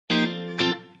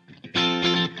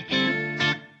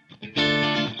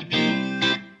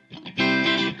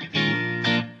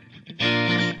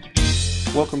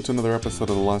Welcome to another episode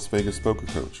of the Las Vegas Poker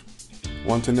Coach.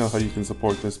 Want to know how you can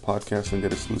support this podcast and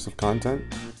get exclusive content?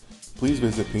 Please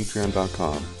visit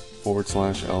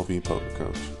patreon.com/LV Poker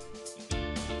Coach.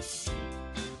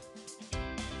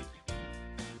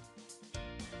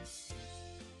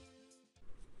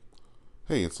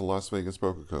 Hey, it's the Las Vegas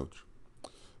Poker Coach.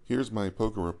 Here's my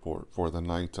poker report for the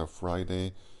night of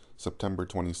Friday, September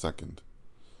 22nd.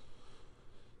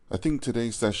 I think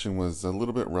today's session was a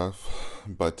little bit rough,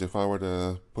 but if I were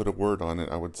to put a word on it,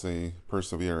 I would say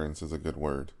perseverance is a good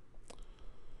word.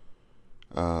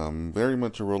 Very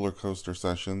much a roller coaster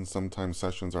session. Sometimes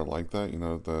sessions are like that.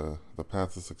 The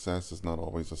path to success is not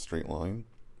always a straight line.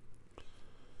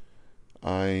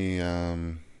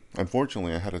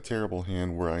 Unfortunately, I had a terrible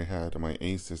hand where I had my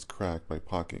aces cracked by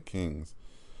pocket kings.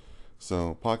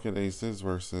 So pocket aces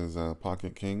versus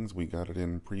pocket kings, we got it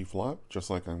in pre-flop, just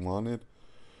like I wanted.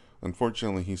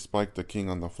 Unfortunately, he spiked the king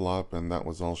on the flop, and that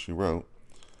was all she wrote.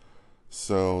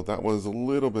 So that was a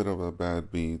little bit of a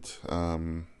bad beat.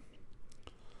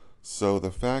 So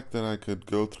the fact that I could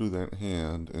go through that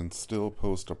hand and still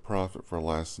post a profit for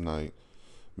last night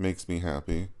makes me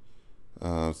happy.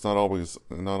 It's not always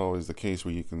the case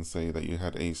where you can say that you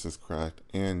had aces cracked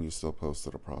and you still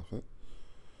posted a profit.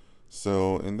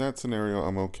 So in that scenario,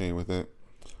 I'm okay with it.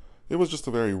 It was just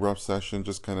a very rough session,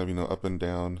 just kind of up and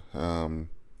down.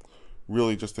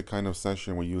 Really just the kind of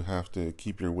session where you have to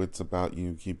keep your wits about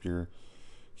you, keep your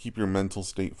mental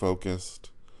state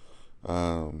focused,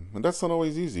 and that's not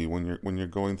always easy when you're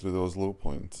going through those low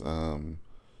points. I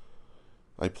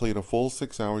played a full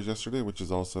 6 hours yesterday, which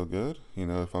is also good.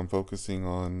 If I'm focusing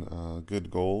on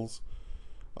good goals,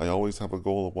 I always have a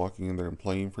goal of walking in there and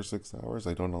playing for 6 hours.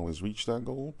 I don't always reach that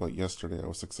goal, but yesterday I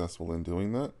was successful in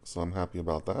doing that, so I'm happy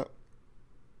about that.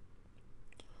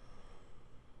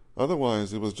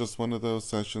 Otherwise, it was just one of those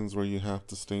sessions where you have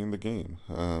to stay in the game.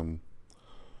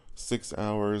 6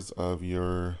 hours of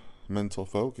your mental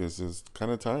focus is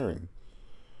kind of tiring,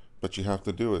 but you have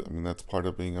to do it. I mean, that's part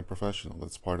of being a professional.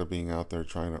 That's part of being out there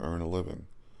trying to earn a living.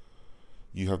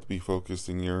 You have to be focused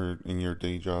in your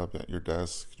day job at your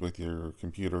desk with your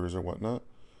computers or whatnot.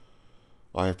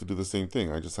 I have to do the same thing.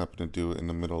 I just happen to do it in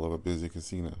the middle of a busy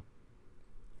casino.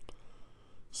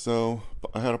 So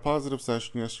I had a positive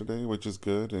session yesterday, which is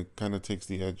good. It kind of takes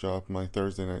the edge off my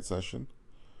Thursday night session.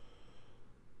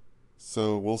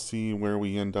 So we'll see where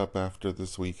we end up after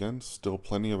this weekend. Still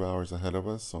plenty of hours ahead of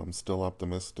us, so I'm still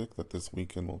optimistic that this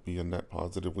weekend will be a net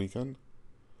positive weekend.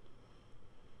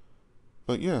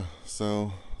 But yeah,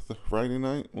 so the Friday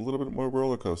night, a little bit more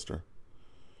roller coaster.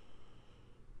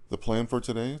 The plan for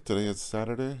today is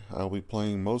Saturday. I'll be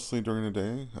playing mostly during the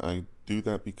day. I do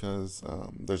that because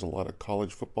there's a lot of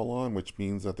college football on, which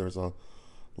means that there's a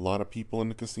lot of people in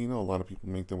the casino. A lot of people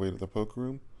make their way to the poker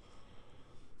room.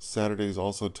 Saturdays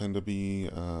also tend to be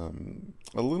a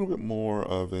little bit more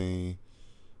of a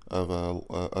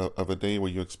day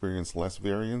where you experience less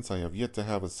variance. I have yet to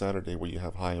have a Saturday where you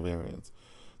have high variance.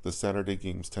 The Saturday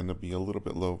games tend to be a little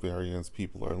bit low variance.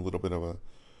 People are a little bit of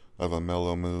a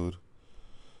mellow mood.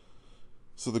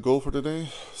 So the goal for today,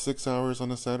 6 hours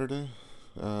on a Saturday,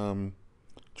 trying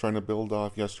to build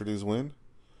off yesterday's win,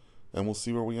 and we'll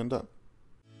see where we end up.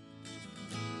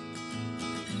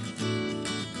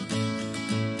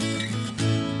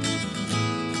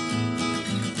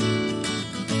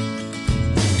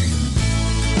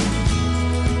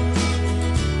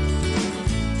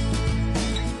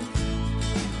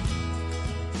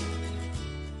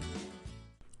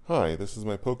 Hi, this is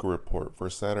my poker report for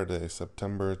Saturday,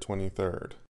 September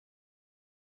 23rd.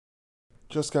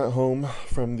 Just got home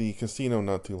from the casino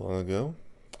not too long ago.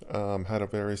 Had a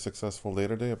very successful day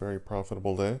today, a very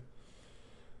profitable day.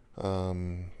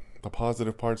 The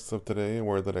positive parts of today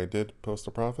were that I did post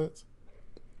a profit.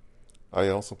 I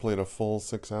also played a full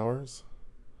 6 hours.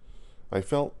 I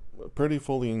felt pretty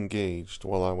fully engaged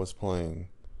while I was playing.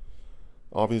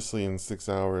 Obviously, in 6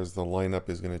 hours, the lineup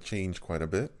is going to change quite a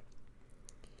bit.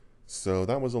 So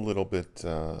that was a little bit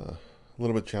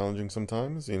challenging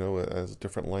sometimes, as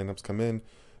different lineups come in,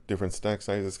 different stack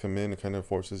sizes come in. It kind of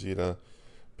forces you to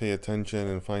pay attention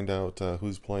and find out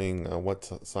who's playing what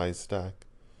size stack,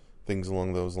 things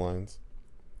along those lines.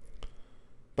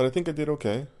 But I think I did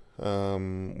okay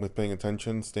with paying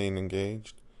attention, staying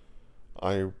engaged.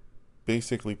 I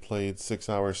basically played 6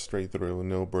 hours straight through,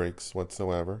 no breaks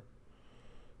whatsoever.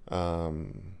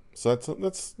 So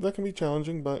that can be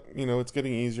challenging, but it's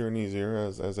getting easier and easier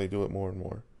as I do it more and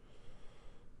more.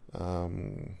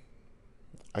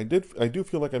 I do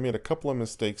feel like I made a couple of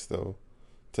mistakes though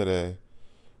today.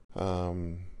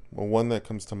 One that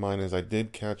comes to mind is I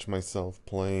did catch myself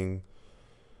playing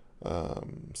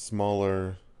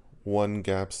smaller one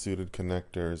gap suited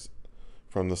connectors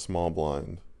from the small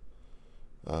blind.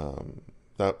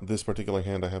 That this particular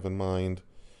hand I have in mind,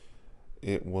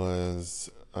 it was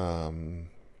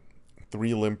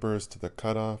three limpers to the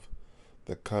cutoff.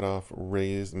 The cutoff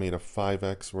raised, made a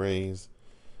 5x raise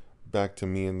back to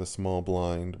me in the small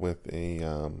blind with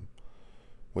a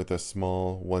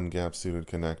small one gap suited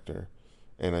connector,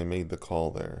 and I made the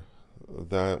call there.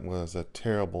 That was a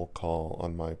terrible call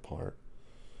on my part.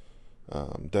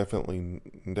 Definitely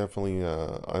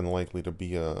unlikely to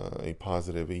be a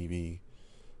positive EV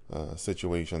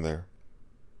situation there,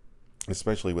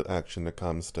 especially with action to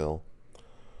come still.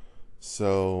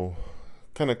 So,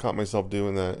 kind of caught myself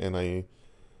doing that, and I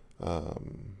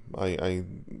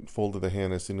folded the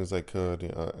hand as soon as I could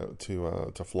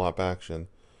to flop action.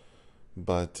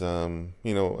 But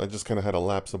I just kind of had a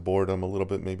lapse of boredom, a little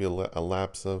bit, maybe a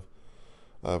lapse of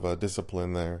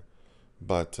discipline there.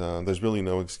 But there's really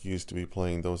no excuse to be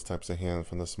playing those types of hands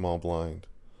from the small blind.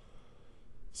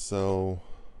 So,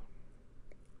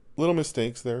 little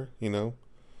mistakes there.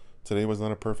 Today was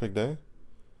not a perfect day,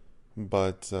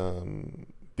 but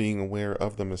being aware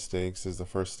of the mistakes is the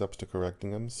first steps to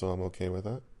correcting them. So I'm okay with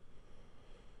that.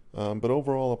 But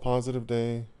overall, a positive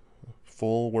day.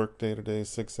 Full work day today,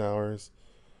 6 hours.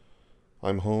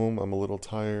 I'm home. I'm a little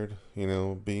tired.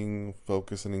 Being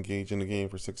focused and engaged in the game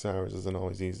for 6 hours isn't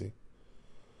always easy.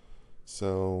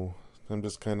 So I'm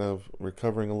just kind of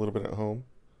recovering a little bit at home.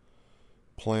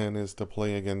 Plan is to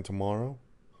play again tomorrow.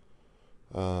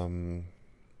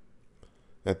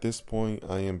 At this point,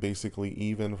 I am basically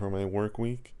even for my work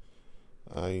week.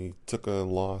 I took a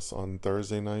loss on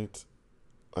Thursday night.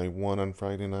 I won on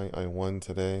Friday night. I won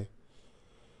today.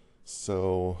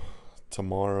 So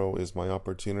tomorrow is my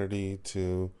opportunity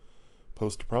to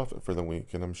post a profit for the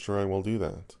week, and I'm sure I will do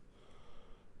that.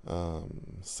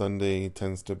 Sunday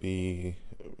tends to be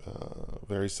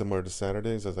very similar to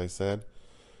Saturdays, as I said.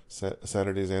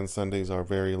 Saturdays and Sundays are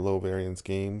very low variance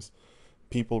games.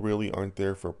 People really aren't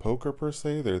there for poker per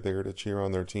se. They're there to cheer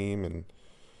on their team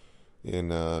in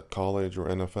college or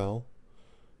NFL.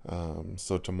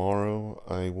 So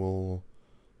tomorrow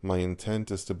my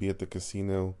intent is to be at the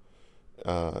casino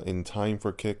in time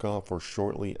for kickoff or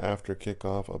shortly after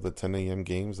kickoff of the 10 a.m.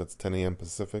 games. That's 10 a.m.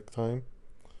 Pacific time.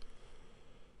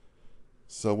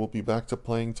 So we'll be back to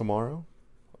playing tomorrow.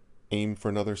 Aim for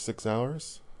another 6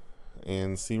 hours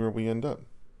and see where we end up.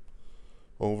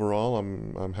 Overall,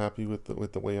 I'm happy with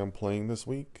the way I'm playing this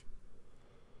week.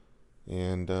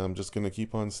 And I'm just going to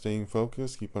keep on staying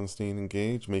focused, keep on staying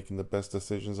engaged, making the best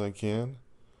decisions I can,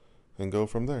 and go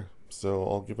from there. So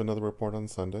I'll give another report on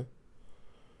Sunday.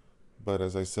 But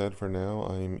as I said, for now,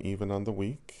 I'm even on the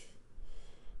week.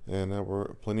 And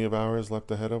we're plenty of hours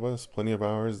left ahead of us, plenty of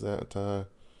hours that are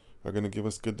going to give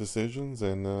us good decisions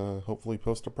and hopefully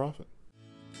post a profit.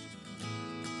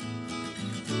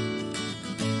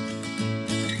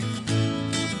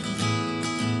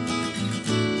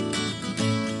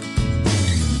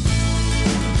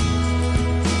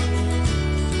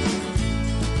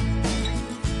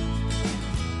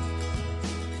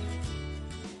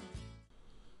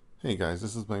 Hey guys,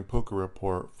 this is my poker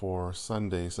report for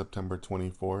Sunday, September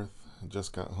 24th. I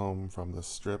just got home from the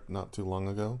strip not too long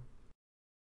ago.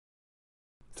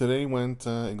 Today went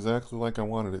exactly like I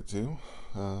wanted it to.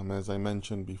 As I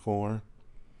mentioned before,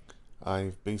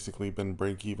 I've basically been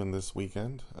break even this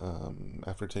weekend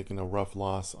after taking a rough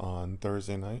loss on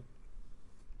Thursday night.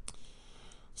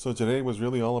 So today was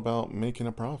really all about making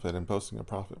a profit and posting a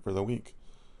profit for the week.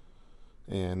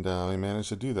 And I managed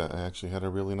to do that. I actually had a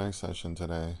really nice session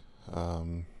today.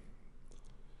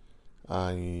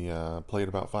 I played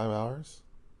about 5 hours.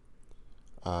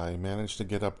 I managed to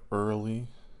get up early.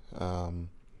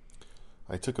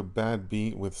 I took a bad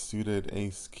beat with suited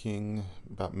ace king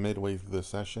about midway through the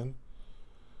session.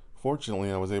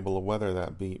 Fortunately, I was able to weather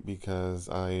that beat because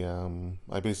I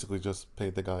basically just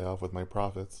paid the guy off with my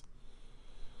profits.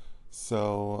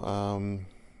 So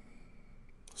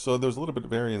so there's a little bit of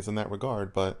variance in that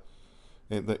regard, but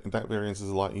that variance is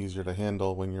a lot easier to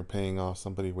handle when you're paying off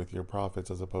somebody with your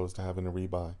profits as opposed to having to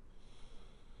rebuy.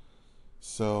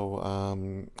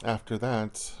 So after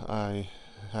that, I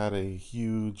had a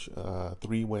huge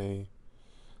three-way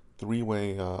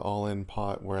all-in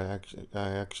pot where I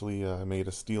actually made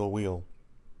a steel wheel.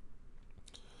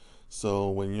 So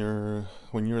when you're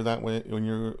that way, when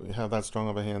you have that strong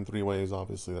of a hand three ways,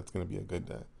 obviously that's going to be a good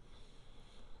day.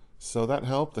 So that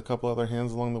helped. A couple other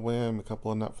hands along the way, and a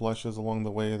couple of nut flushes along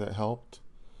the way that helped.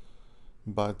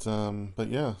 But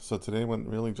yeah, so today went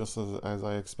really just as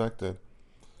I expected.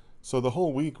 So the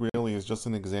whole week really is just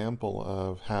an example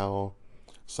of how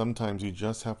sometimes you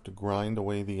just have to grind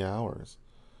away the hours.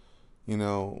 you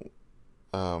know,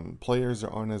 players that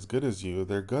aren't as good as you,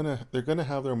 they're gonna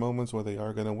have their moments where they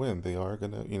are gonna win. They are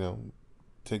gonna,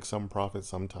 take some profit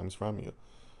sometimes from you.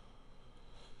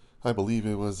 I believe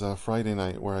it was Friday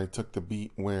night where I took the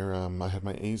beat where I had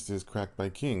my aces cracked by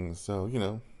kings.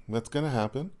 So that's gonna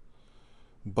happen.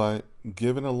 But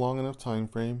given a long enough time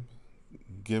frame,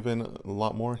 given a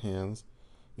lot more hands,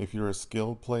 if you're a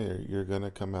skilled player, you're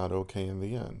gonna come out okay in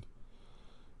the end.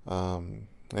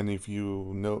 And if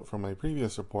you note from my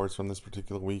previous reports from this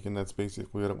particular week, and that's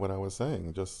basically what I was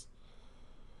saying, just,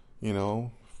 you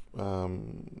know,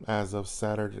 as of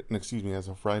as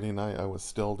of Friday night, I was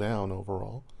still down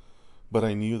overall, but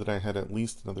I knew that I had at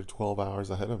least another 12 hours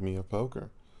ahead of me of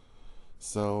poker.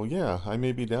 So yeah, I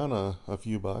may be down a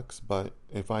few bucks, but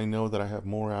if I know that I have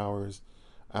more hours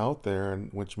out there,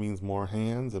 and which means more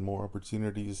hands and more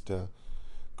opportunities to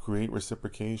create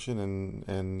reciprocation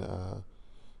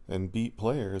and beat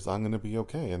players, I'm gonna be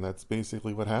okay. And that's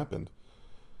basically what happened.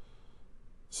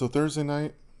 So Thursday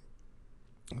night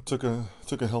took a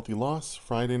healthy loss.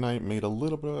 Friday night made a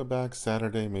little bit of it back.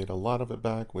 Saturday made a lot of it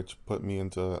back, which put me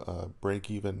into a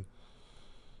break even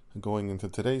going into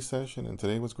today's session. And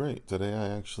today was great. Today I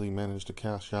actually managed to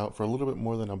cash out for a little bit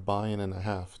more than a buy-in and a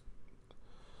half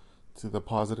to the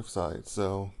positive side.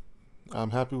 So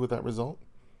I'm happy with that result.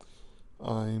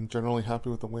 I'm generally happy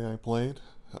with the way I played.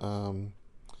 Um,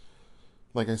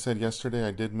 like I said yesterday,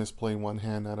 I did misplay one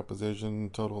hand out of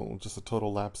position. Just a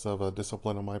total lapse of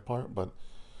discipline on my part. But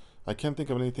I can't think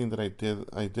of anything that I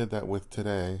did that with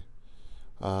today.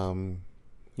 Um,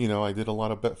 I did a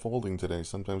lot of bet folding today.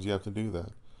 Sometimes you have to do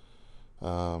that.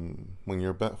 When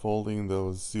you're bet folding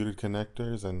those suited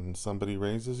connectors and somebody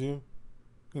raises you,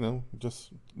 just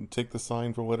take the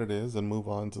sign for what it is and move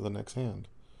on to the next hand.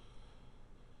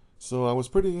 So I was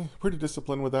pretty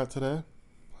disciplined with that today.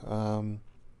 Um,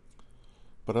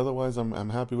 but otherwise, I'm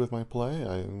happy with my play.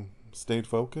 I stayed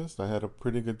focused. I had a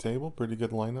pretty good table, pretty good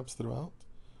lineups throughout.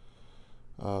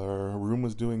 Our room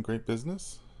was doing great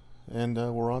business, and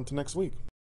we're on to next week.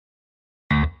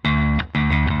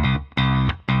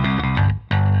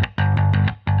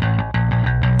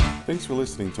 Thanks for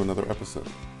listening to another episode.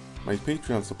 My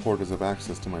Patreon supporters have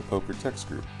access to my poker text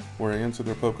group, where I answer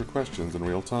their poker questions in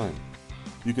real time.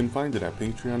 You can find it at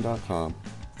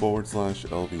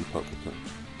patreon.com/LV Poker Coach.